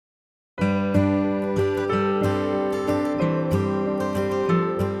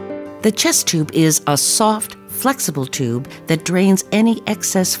The chest tube is a soft, flexible tube that drains any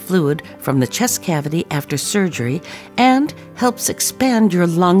excess fluid from the chest cavity after surgery and helps expand your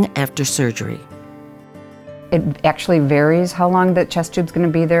lung after surgery. It actually varies how long the chest tube's going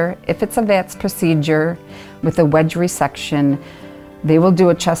to be there. If it's a VATS procedure with a wedge resection, they will do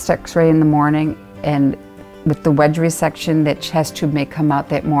a chest x-ray in the morning, and with the wedge resection, that chest tube may come out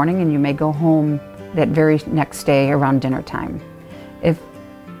that morning and you may go home that very next day around dinner time. If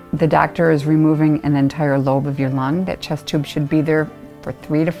the doctor is removing an entire lobe of your lung, that chest tube should be there for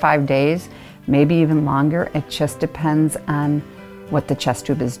 3 to 5 days, maybe even longer. It just depends on what the chest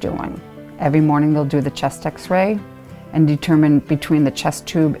tube is doing. Every morning they'll do the chest x-ray and determine between the chest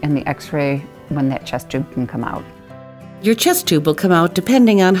tube and the x-ray when that chest tube can come out. Your chest tube will come out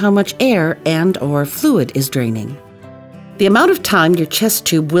depending on how much air and/or fluid is draining. The amount of time your chest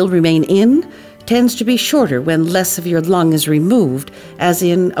tube will remain in tends to be shorter when less of your lung is removed, as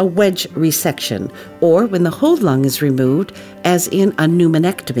in a wedge resection, or when the whole lung is removed, as in a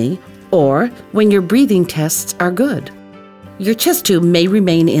pneumonectomy, or when your breathing tests are good. Your chest tube may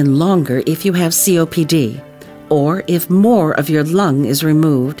remain in longer if you have COPD, or if more of your lung is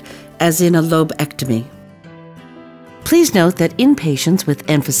removed, as in a lobectomy. Please note that in patients with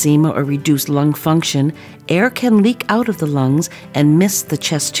emphysema or reduced lung function, air can leak out of the lungs and miss the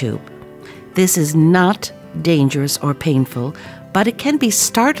chest tube. This is not dangerous or painful, but it can be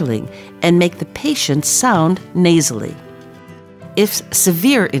startling and make the patient sound nasally. If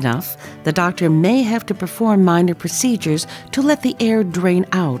severe enough, the doctor may have to perform minor procedures to let the air drain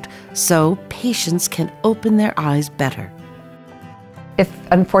out so patients can open their eyes better. If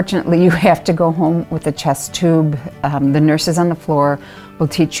unfortunately you have to go home with a chest tube, the nurses on the floor will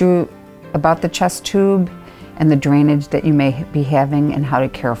teach you about the chest tube and the drainage that you may be having and how to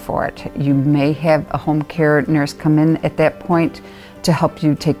care for it. You may have a home care nurse come in at that point to help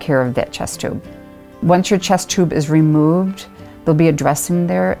you take care of that chest tube. Once your chest tube is removed, there'll be a dressing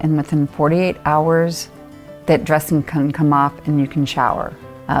there, and within 48 hours, that dressing can come off and you can shower.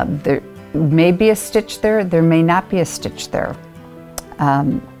 There may be a stitch there, there may not be a stitch there.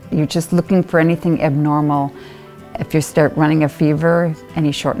 You're just looking for anything abnormal. If you start running a fever,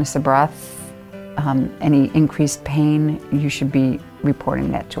 any shortness of breath, any increased pain, you should be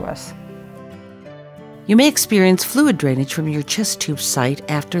reporting that to us. You may experience fluid drainage from your chest tube site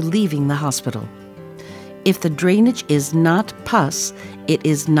after leaving the hospital. If the drainage is not pus, it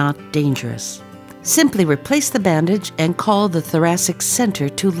is not dangerous. Simply replace the bandage and call the Thoracic Center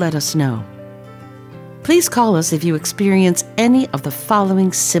to let us know. Please call us if you experience any of the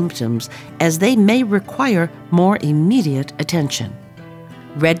following symptoms, as they may require more immediate attention: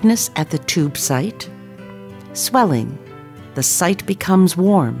 redness at the tube site, swelling, the site becomes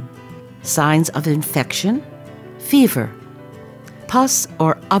warm, signs of infection, fever, pus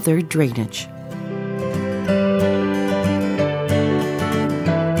or other drainage.